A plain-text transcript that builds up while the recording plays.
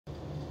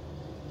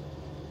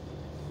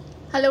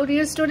Hello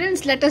dear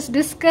students, let us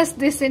discuss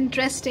this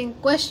interesting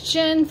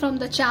question from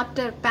the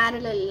chapter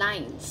Parallel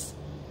Lines.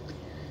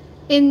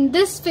 In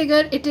this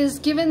figure it is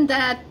given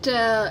that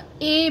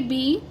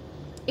AB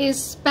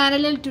is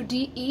parallel to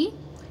DE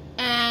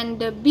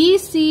and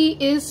BC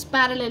is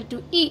parallel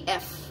to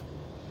EF,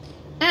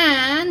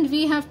 and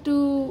we have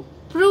to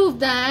prove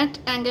that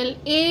angle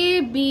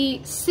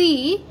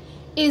ABC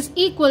is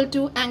equal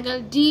to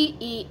angle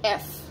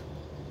DEF.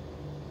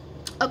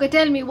 Okay,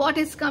 tell me what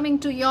is coming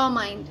to your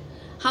mind,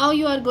 how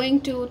you are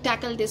going to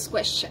tackle this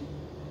question.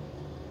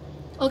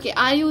 Okay,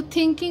 are you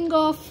thinking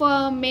of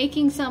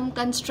making some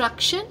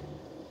construction,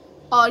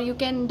 or you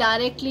can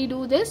directly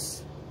do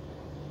this?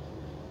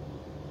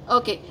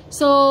 Okay,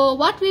 so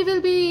what we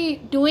will be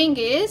doing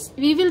is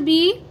we will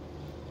be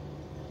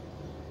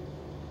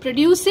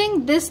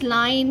producing this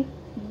line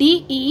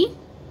DE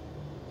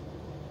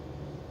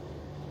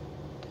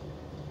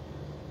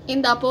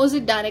in the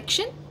opposite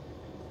direction,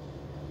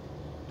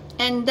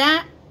 and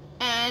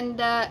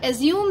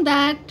assume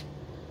that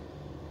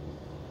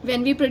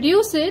when we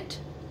produce it,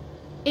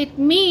 it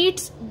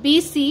meets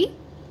BC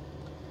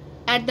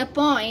at the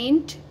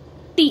point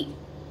T.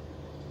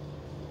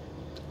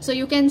 So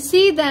you can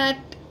see that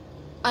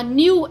a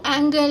new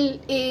angle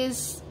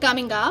is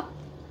coming up.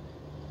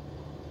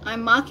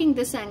 I'm marking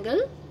this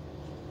angle,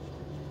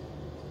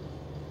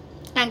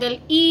 angle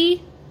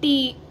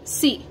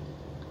ETC.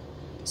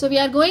 So we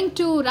are going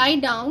to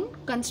write down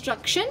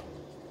construction.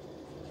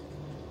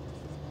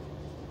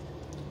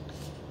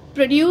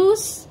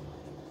 Produce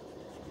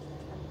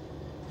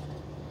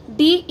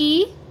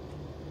DE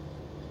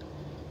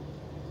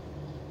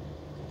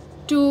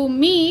to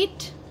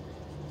meet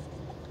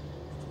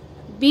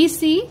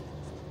BC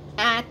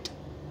at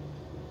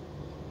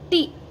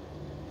T.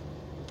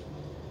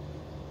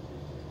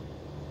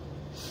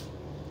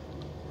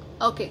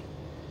 Okay.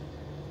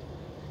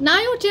 Now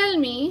you tell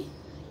me,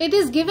 it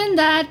is given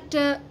that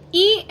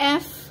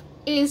EF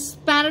is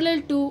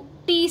parallel to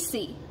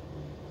TC.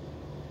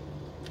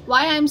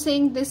 Why I am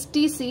saying this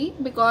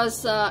TC?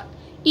 Because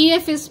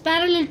EF is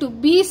parallel to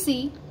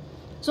BC,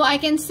 so I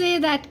can say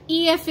that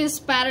EF is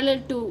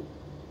parallel to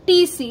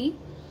TC,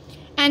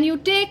 and you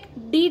take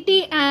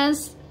DT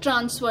as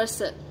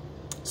transversal.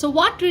 So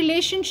what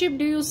relationship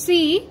do you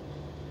see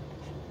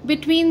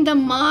between the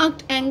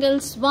marked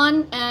angles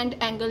 1 and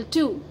angle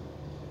 2?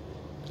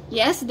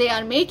 Yes, they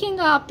are making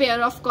a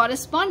pair of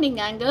corresponding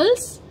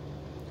angles.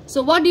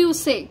 So what do you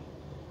say?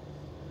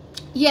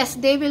 Yes,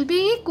 they will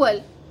be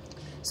equal.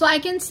 So I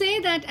can say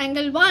that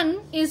angle 1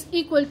 is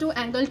equal to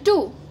angle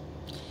 2.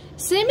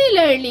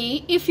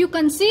 Similarly, if you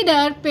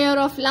consider pair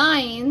of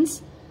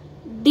lines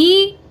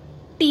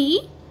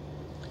DT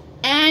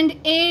and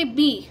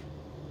AB,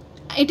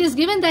 it is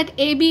given that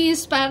AB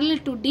is parallel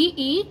to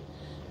DE,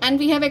 and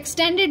we have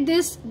extended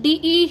this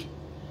DE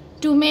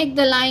to make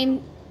the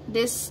line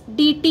this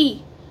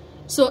DT.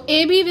 So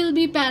AB will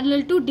be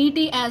parallel to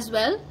DT as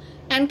well,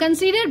 and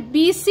consider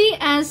BC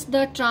as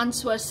the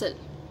transversal.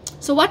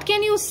 So what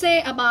can you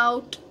say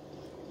about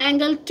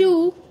angle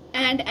 2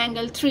 and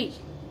angle 3?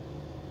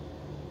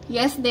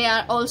 Yes, they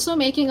are also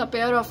making a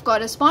pair of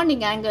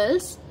corresponding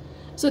angles,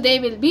 so they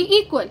will be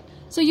equal.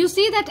 So you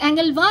see that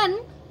angle 1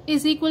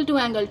 is equal to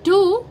angle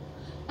 2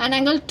 and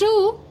angle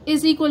 2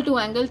 is equal to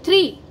angle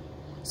 3.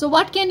 So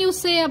what can you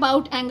say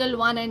about angle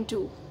 1 and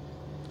 2?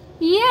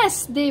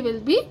 Yes, they will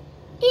be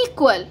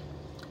equal.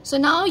 So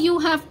now you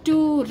have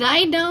to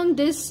write down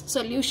this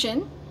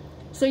solution.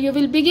 So you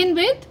will begin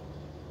with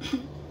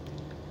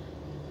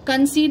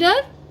consider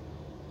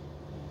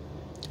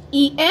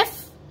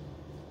EF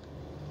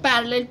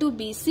parallel to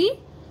BC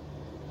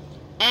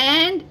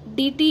and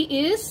DT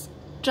is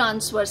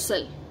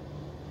transversal.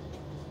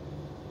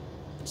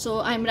 So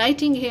I am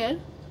writing here,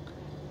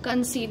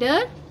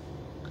 consider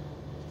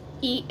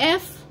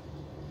EF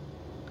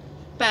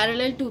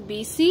parallel to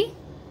BC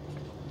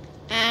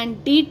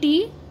and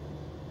DT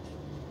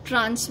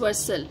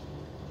transversal.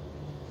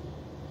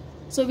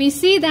 So we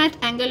see that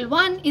angle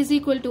 1 is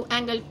equal to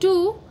angle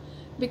 2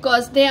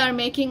 because they are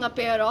making a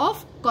pair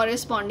of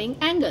corresponding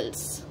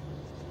angles.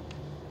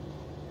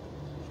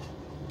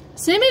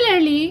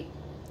 Similarly,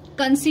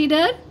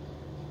 consider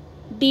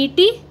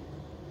DT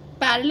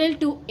parallel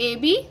to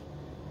AB.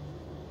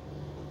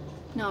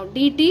 Now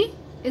DT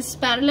is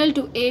parallel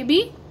to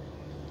AB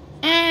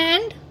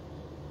and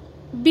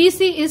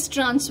BC is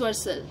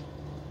transversal.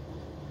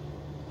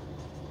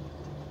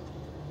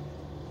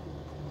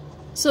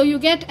 So you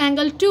get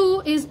angle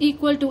 2 is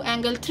equal to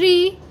angle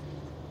 3,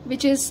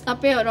 which is a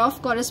pair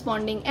of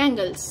corresponding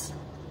angles.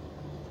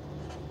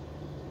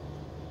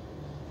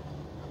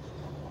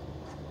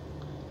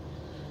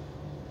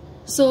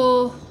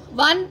 So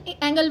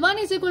angle 1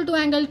 is equal to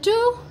angle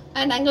 2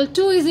 and angle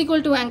 2 is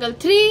equal to angle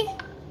 3.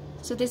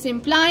 So this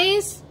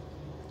implies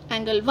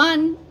angle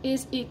 1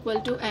 is equal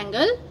to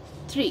angle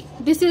 3.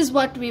 This is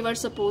what we were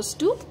supposed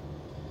to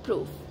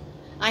prove.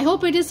 I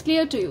hope it is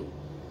clear to you.